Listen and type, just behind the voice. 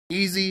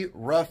Easy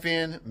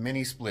rough-in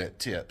mini split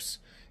tips.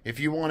 If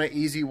you want an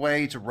easy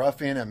way to rough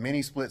in a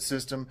mini split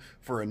system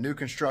for a new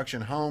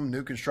construction home,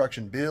 new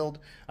construction build,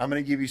 I'm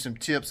going to give you some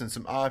tips and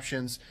some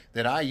options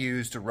that I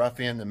use to rough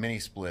in the mini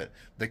split,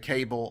 the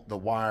cable, the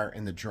wire,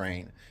 and the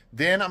drain.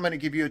 Then I'm going to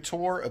give you a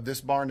tour of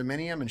this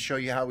barndominium and show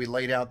you how we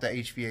laid out the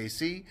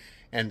HVAC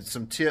and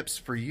some tips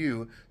for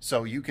you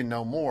so you can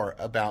know more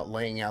about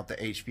laying out the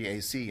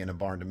HVAC in a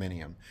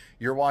barndominium.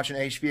 You're watching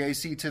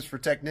HVAC Tips for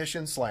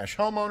Technicians /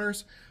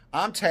 Homeowners.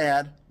 I'm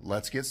Tad.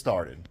 Let's get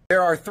started.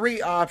 There are three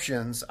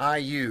options I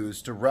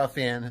use to rough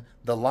in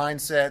the line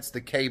sets, the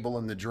cable,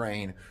 and the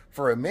drain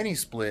for a mini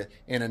split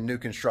in a new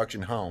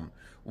construction home.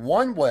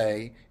 One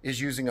way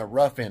is using a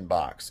rough-in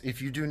box.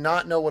 If you do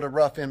not know what a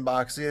rough-in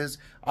box is,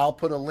 I'll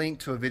put a link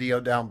to a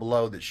video down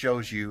below that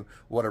shows you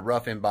what a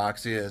rough-in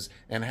box is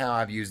and how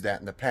I've used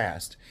that in the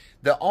past.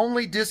 The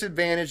only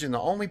disadvantage and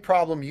the only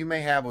problem you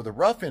may have with a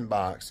rough-in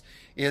box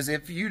is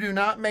if you do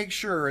not make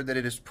sure that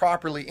it is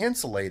properly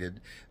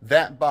insulated,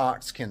 that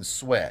box can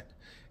sweat,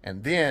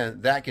 and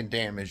then that can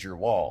damage your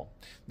wall.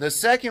 The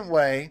second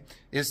way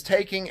is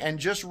taking and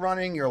just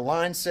running your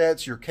line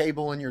sets, your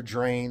cable, and your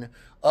drain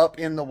up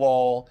in the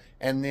wall,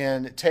 and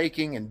then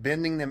taking and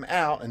bending them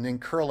out and then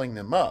curling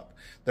them up.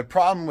 The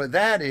problem with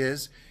that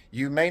is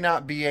you may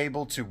not be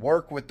able to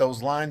work with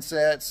those line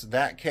sets,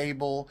 that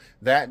cable,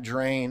 that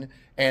drain,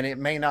 and it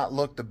may not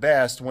look the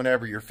best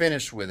whenever you're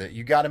finished with it.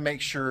 You got to make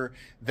sure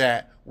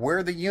that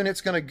where the unit's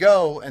going to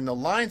go and the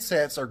line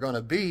sets are going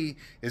to be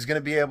is going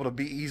to be able to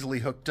be easily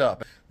hooked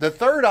up. The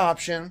third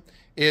option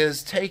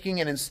is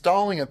taking and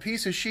installing a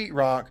piece of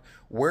sheetrock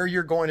where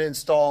you're going to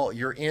install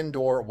your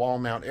indoor wall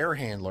mount air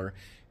handler.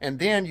 And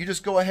then you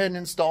just go ahead and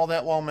install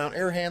that wall mount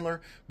air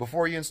handler.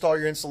 Before you install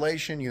your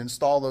insulation, you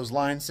install those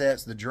line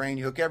sets, the drain,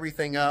 you hook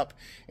everything up.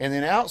 And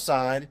then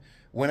outside,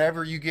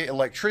 whenever you get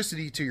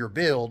electricity to your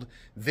build,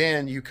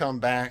 then you come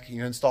back,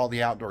 you install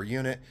the outdoor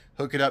unit,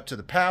 hook it up to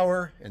the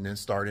power, and then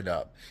start it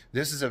up.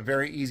 This is a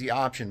very easy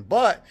option,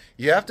 but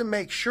you have to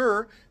make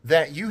sure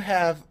that you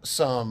have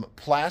some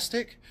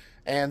plastic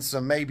and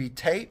some maybe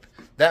tape.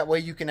 That way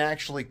you can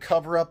actually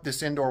cover up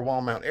this indoor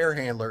wall mount air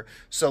handler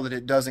so that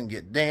it doesn't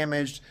get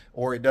damaged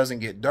or it doesn't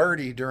get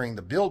dirty during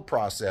the build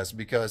process,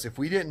 because if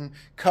we didn't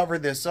cover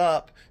this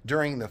up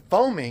during the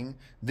foaming,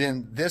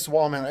 then this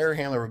wall mount air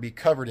handler would be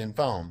covered in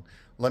foam.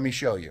 Let me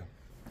show you.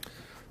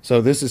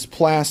 So this is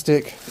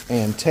plastic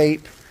and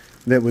tape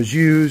that was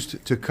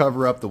used to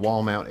cover up the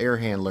wall mount air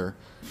handler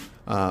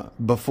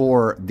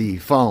before the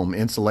foam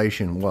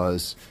insulation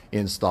was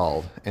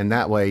installed, and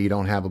that way you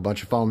don't have a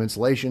bunch of foam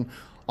insulation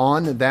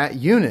on that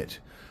unit.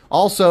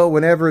 Also,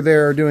 whenever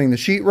they're doing the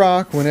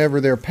sheetrock, whenever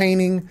they're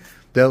painting,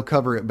 they'll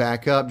cover it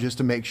back up just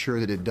to make sure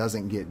that it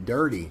doesn't get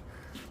dirty.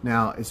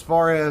 Now, as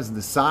far as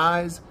the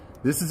size,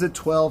 this is a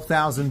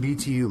 12,000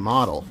 BTU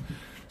model.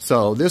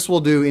 So this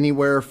will do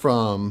anywhere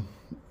from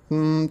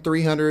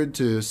 300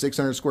 to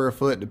 600 square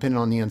foot, depending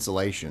on the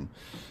insulation.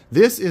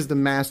 This is the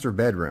master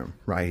bedroom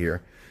right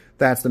here.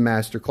 That's the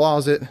master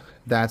closet.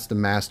 That's the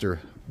master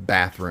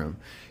bathroom.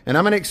 And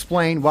I'm going to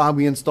explain why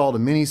we installed a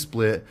mini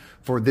split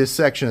for this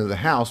section of the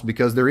house,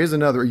 because there is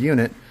another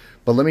unit,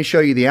 but let me show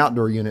you the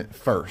outdoor unit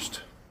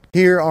first.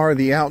 Here are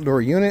the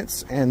outdoor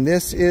units, and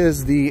this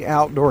is the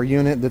outdoor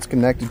unit that's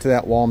connected to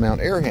that wall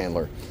mount air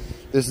handler.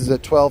 This is a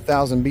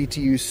 12,000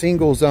 BTU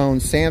single zone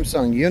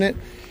Samsung unit.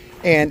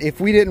 And if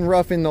we didn't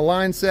rough in the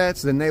line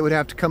sets, then they would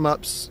have to come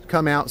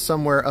out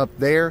somewhere up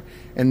there,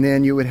 and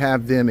then you would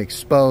have them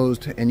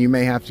exposed, and you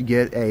may have to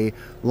get a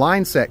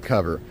line set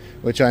cover,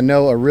 which I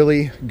know a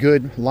really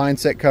good line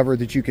set cover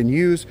that you can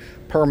use,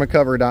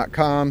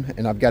 permacover.com,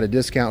 and I've got a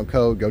discount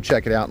code. Go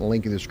check it out in the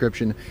link in the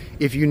description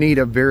if you need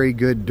a very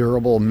good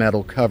durable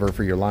metal cover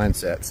for your line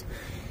sets.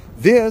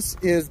 This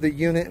is the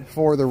unit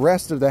for the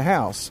rest of the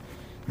house.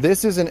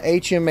 This is an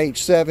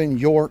HMH7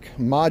 York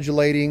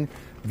modulating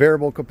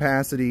variable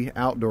capacity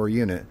outdoor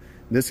unit.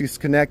 This is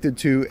connected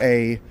to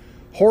a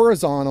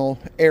horizontal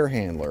air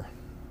handler,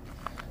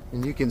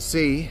 and you can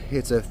see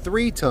it's a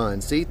 3-ton,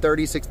 see,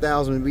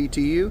 36,000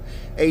 BTU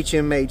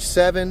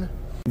HMH7.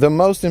 The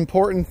most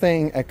important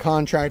thing a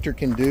contractor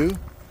can do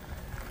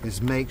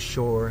is make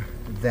sure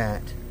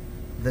that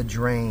the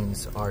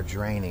drains are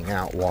draining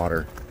out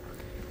water,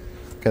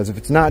 because if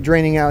it's not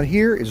draining out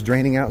here, it's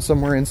draining out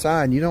somewhere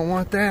inside, and you don't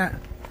want that.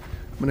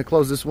 I'm going to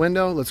close this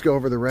window. Let's go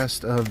over the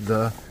rest of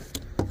the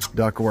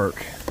ductwork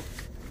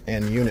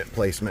and unit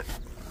placement.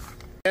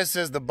 This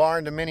is the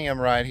barndominium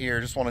right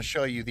here. Just want to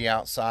show you the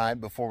outside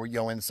before we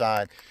go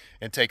inside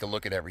and take a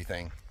look at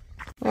everything.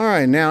 All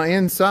right, now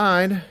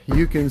inside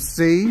you can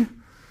see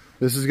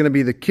this is going to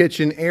be the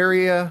kitchen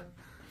area,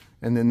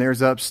 and then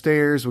there's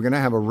upstairs. We're going to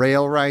have a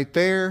rail right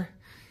there.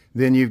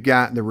 Then you've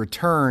got the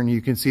return.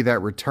 You can see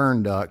that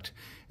return duct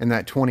and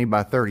that 20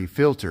 by 30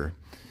 filter.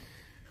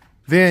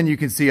 Then you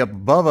can see up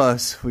above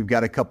us, we've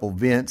got a couple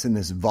vents in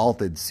this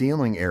vaulted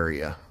ceiling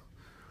area.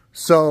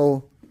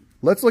 So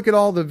let's look at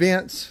all the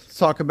vents. Let's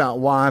talk about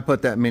why I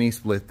put that mini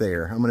split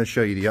there. I'm going to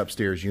show you the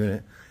upstairs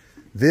unit.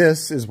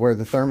 This is where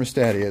the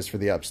thermostat is for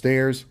the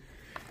upstairs.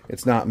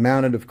 It's not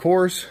mounted, of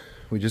course.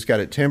 We just got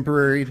it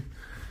temporaried,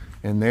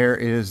 and there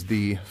is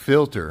the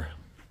filter.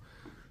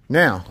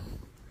 Now,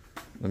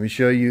 let me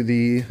show you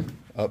the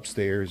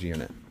upstairs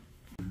unit.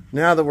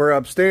 Now that we're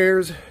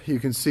upstairs, you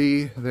can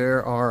see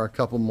there are a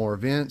couple more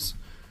vents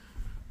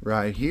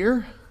right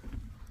here.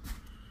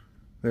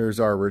 There's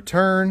our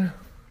return,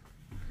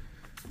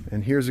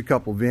 and here's a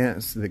couple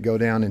vents that go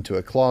down into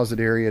a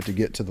closet area to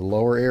get to the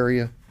lower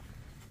area.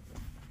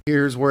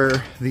 Here's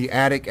where the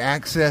attic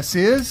access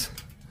is,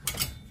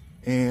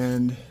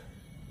 and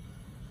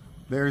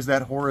there's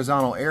that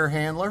horizontal air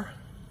handler,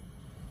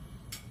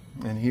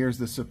 and here's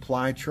the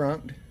supply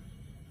trunk.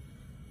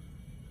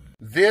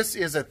 This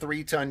is a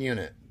 3-ton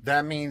unit.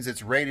 That means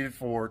it's rated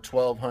for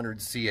 1200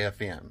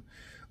 CFM.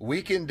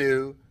 We can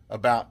do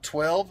about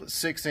 12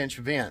 6-inch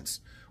vents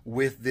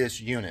with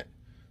this unit.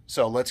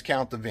 So let's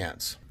count the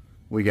vents.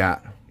 We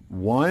got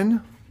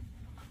 1,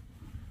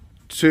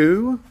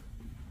 2,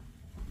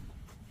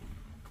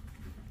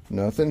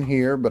 nothing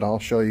here, but I'll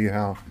show you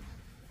how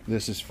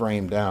this is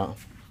framed out.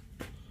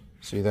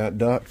 See that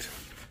duct?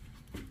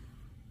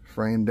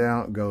 Framed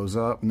out, goes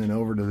up and then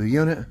over to the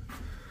unit.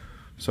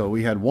 So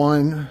we had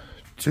 1,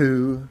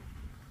 2,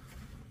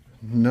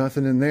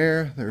 nothing in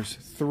there. There's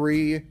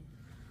 3,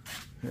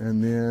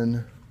 and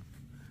then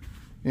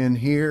in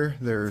here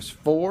there's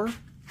 4.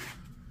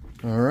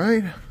 All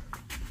right,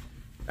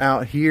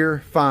 out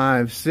here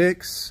 5,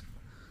 6,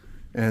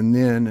 and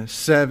then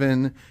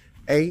 7,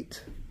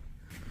 8.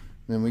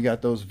 Then we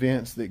got those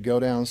vents that go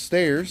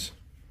downstairs.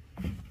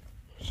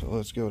 So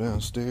let's go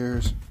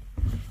downstairs.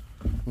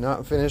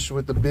 Not finished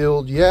with the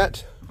build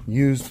yet.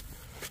 Used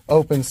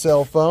open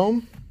cell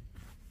foam.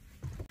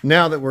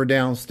 Now that we're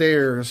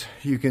downstairs,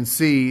 you can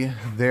see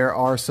there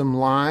are some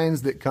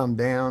lines that come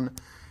down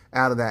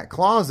out of that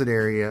closet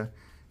area,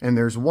 and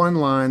there's one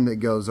line that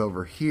goes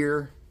over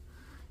here,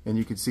 and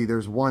you can see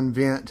there's one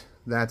vent,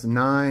 that's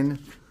 9,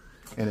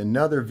 and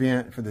another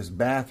vent for this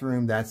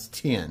bathroom, that's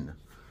 10.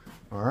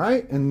 All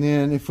right, and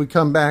then if we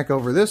come back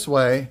over this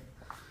way,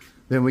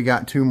 then we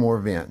got 2 more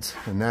vents,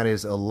 and that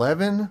is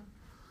 11,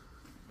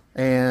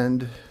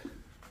 and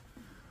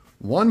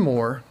one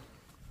more,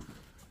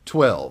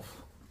 12.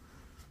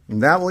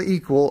 And that will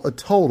equal a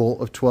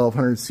total of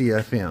 1200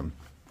 CFM,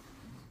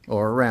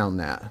 or around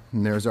that.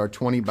 And there's our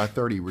 20 by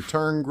 30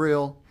 return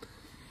grill.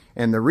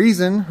 And the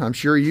reason, I'm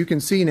sure you can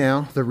see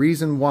now, the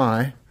reason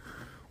why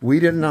we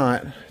did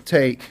not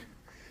take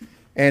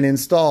and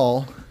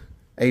install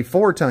a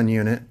 4-ton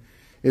unit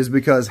is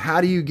because how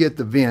do you get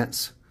the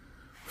vents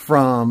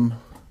from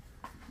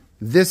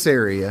this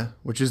area,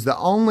 which is the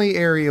only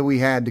area we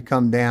had to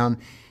come down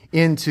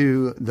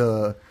into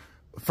the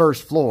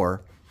first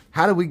floor,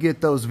 how do we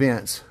get those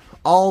vents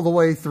all the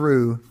way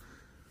through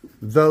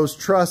those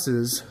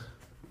trusses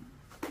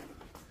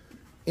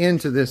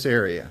into this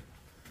area?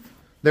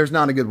 There's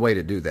not a good way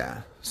to do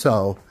that.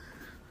 So,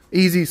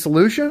 easy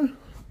solution,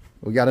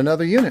 we got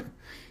another unit.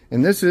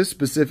 And this is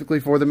specifically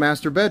for the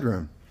master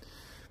bedroom.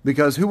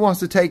 Because who wants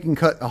to take and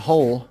cut a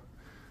hole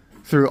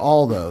through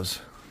all those?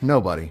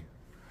 Nobody.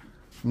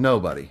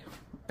 Nobody.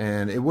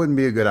 And it wouldn't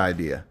be a good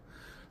idea.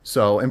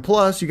 So, and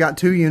plus you got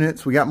 2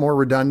 units, we got more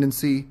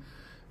redundancy.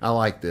 I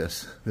like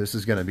this. This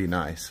is going to be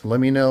nice. Let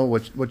me know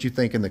what you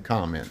think in the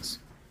comments.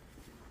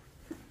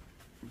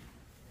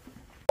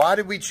 Why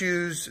did we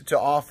choose to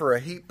offer a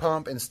heat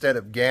pump instead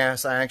of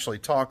gas? I actually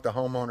talked the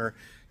homeowner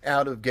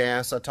out of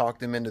gas. I talked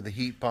them into the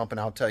heat pump, and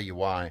I'll tell you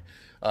why.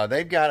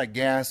 They've got a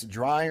gas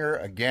dryer,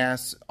 a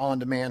gas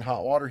on-demand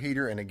hot water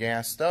heater, and a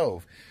gas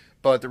stove.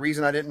 But the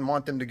reason I didn't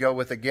want them to go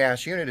with a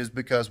gas unit is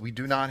because we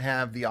do not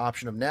have the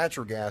option of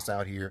natural gas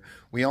out here.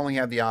 We only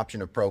have the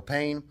option of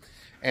propane.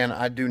 And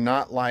I do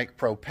not like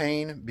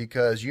propane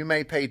because you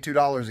may pay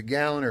 $2 a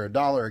gallon or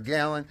 $1 a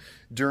gallon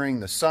during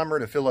the summer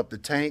to fill up the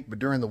tank. But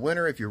during the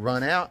winter, if you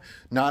run out,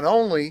 not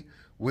only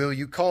will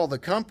you call the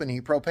company,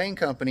 propane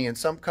company, and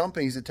some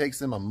companies it takes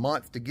them a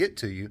month to get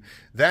to you.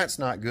 That's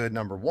not good,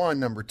 number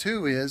one. Number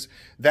two is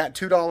that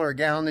 $2 a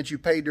gallon that you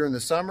pay during the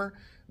summer,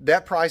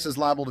 that price is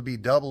liable to be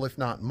double, if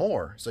not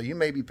more. So you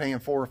may be paying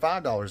 $4 or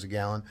 $5 a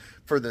gallon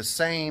for the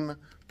same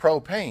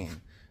propane.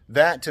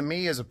 That to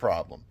me is a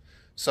problem.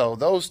 So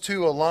those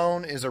 2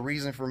 alone is a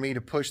reason for me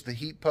to push the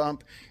heat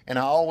pump, and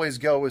I always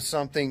go with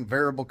something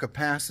variable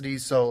capacity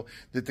so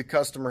that the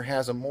customer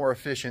has a more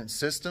efficient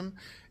system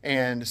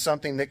and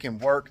something that can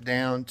work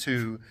down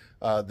to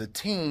the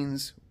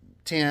teens,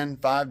 10,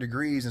 5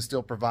 degrees, and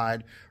still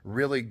provide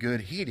really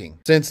good heating.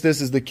 Since this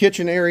is the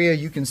kitchen area,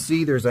 you can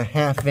see there's a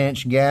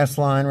 1/2-inch gas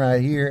line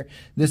right here.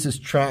 This is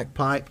track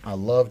pipe. I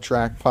love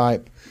track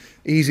pipe.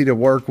 Easy to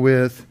work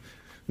with.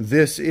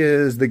 This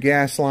is the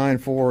gas line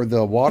for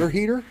the water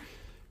heater.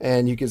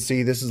 And you can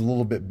see this is a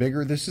little bit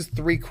bigger. This is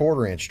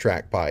 3/4-inch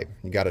track pipe.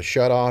 You got a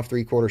shut off,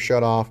 3/4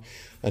 shut off,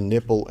 a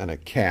nipple, and a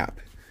cap.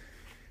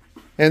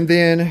 And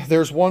then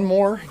there's one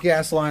more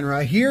gas line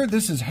right here.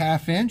 This is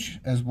 1/2-inch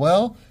as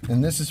well,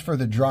 and this is for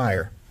the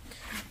dryer.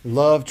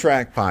 Love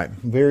track pipe,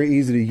 very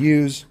easy to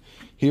use.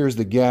 Here's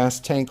the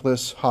gas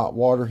tankless hot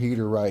water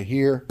heater right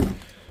here.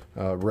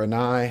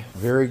 Renai,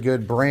 very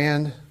good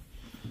brand.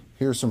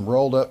 Here's some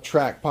rolled up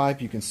track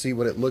pipe. You can see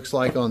what it looks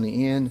like on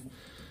the end.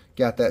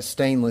 Got that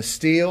stainless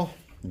steel.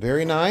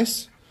 Very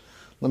nice.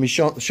 Let me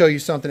show you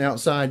something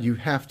outside you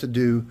have to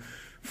do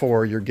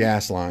for your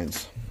gas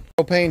lines.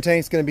 Propane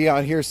tank's going to be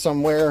out here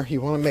somewhere.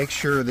 You want to make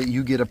sure that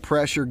you get a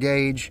pressure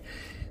gauge.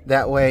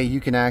 That way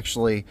you can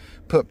actually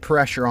put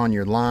pressure on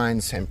your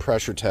lines and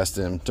pressure test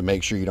them to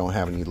make sure you don't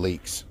have any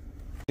leaks.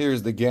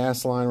 Here's the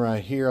gas line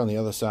right here on the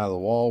other side of the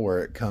wall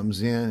where it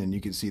comes in, and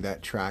you can see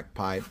that track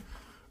pipe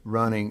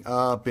running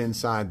up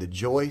inside the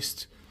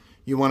joist.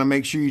 You want to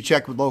make sure you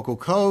check with local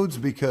codes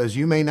because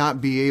you may not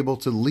be able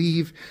to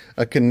leave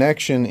a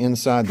connection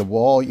inside the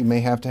wall. You may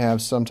have to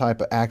have some type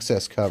of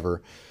access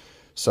cover.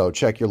 So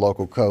check your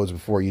local codes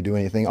before you do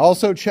anything.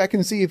 Also check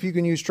and see if you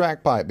can use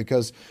track pipe,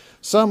 because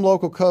some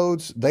local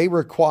codes, they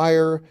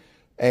require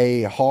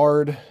a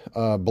hard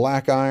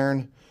black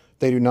iron.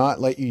 They do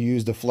not let you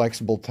use the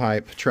flexible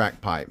type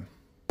track pipe.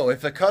 So if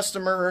the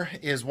customer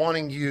is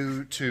wanting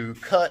you to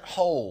cut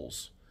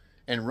holes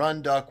and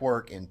run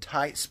ductwork in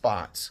tight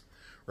spots,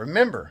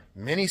 remember,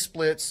 mini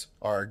splits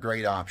are a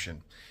great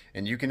option,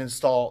 and you can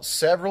install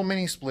several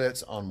mini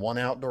splits on one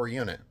outdoor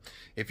unit.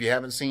 If you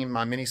haven't seen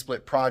my mini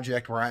split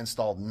project where I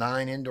installed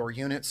 9 indoor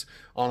units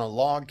on a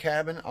log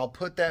cabin, I'll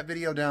put that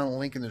video down in the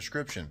link in the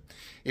description.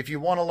 If you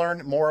want to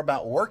learn more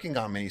about working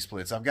on mini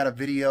splits, I've got a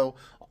video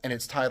and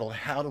it's titled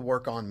How to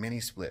Work on Mini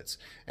Splits.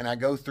 And I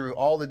go through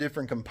all the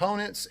different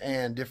components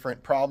and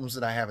different problems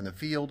that I have in the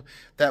field.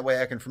 That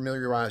way I can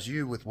familiarize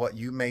you with what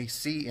you may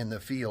see in the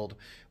field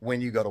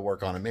when you go to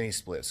work on a mini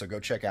split. So go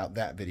check out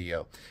that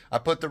video. I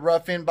put the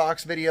rough in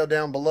box video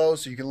down below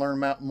so you can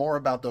learn more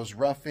about those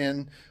rough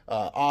in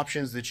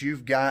options that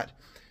you've got.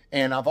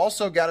 And I've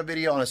also got a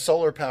video on a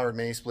solar powered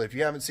mini split. If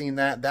you haven't seen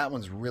that, that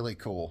one's really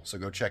cool. So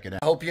go check it out.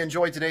 I hope you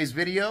enjoyed today's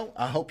video.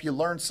 I hope you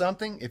learned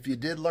something. If you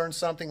did learn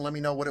something, let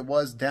me know what it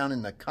was down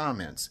in the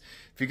comments.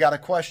 If you got a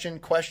question,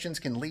 questions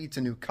can lead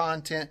to new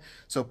content.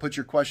 So put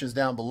your questions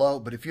down below.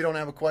 But if you don't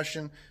have a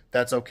question,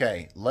 that's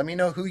okay. Let me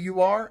know who you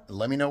are.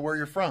 Let me know where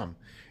you're from.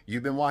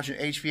 You've been watching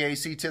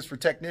HVAC Tips for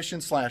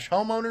Technicians /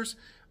 Homeowners.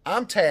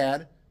 I'm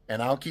Tad,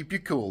 and I'll keep you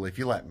cool if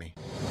you let me.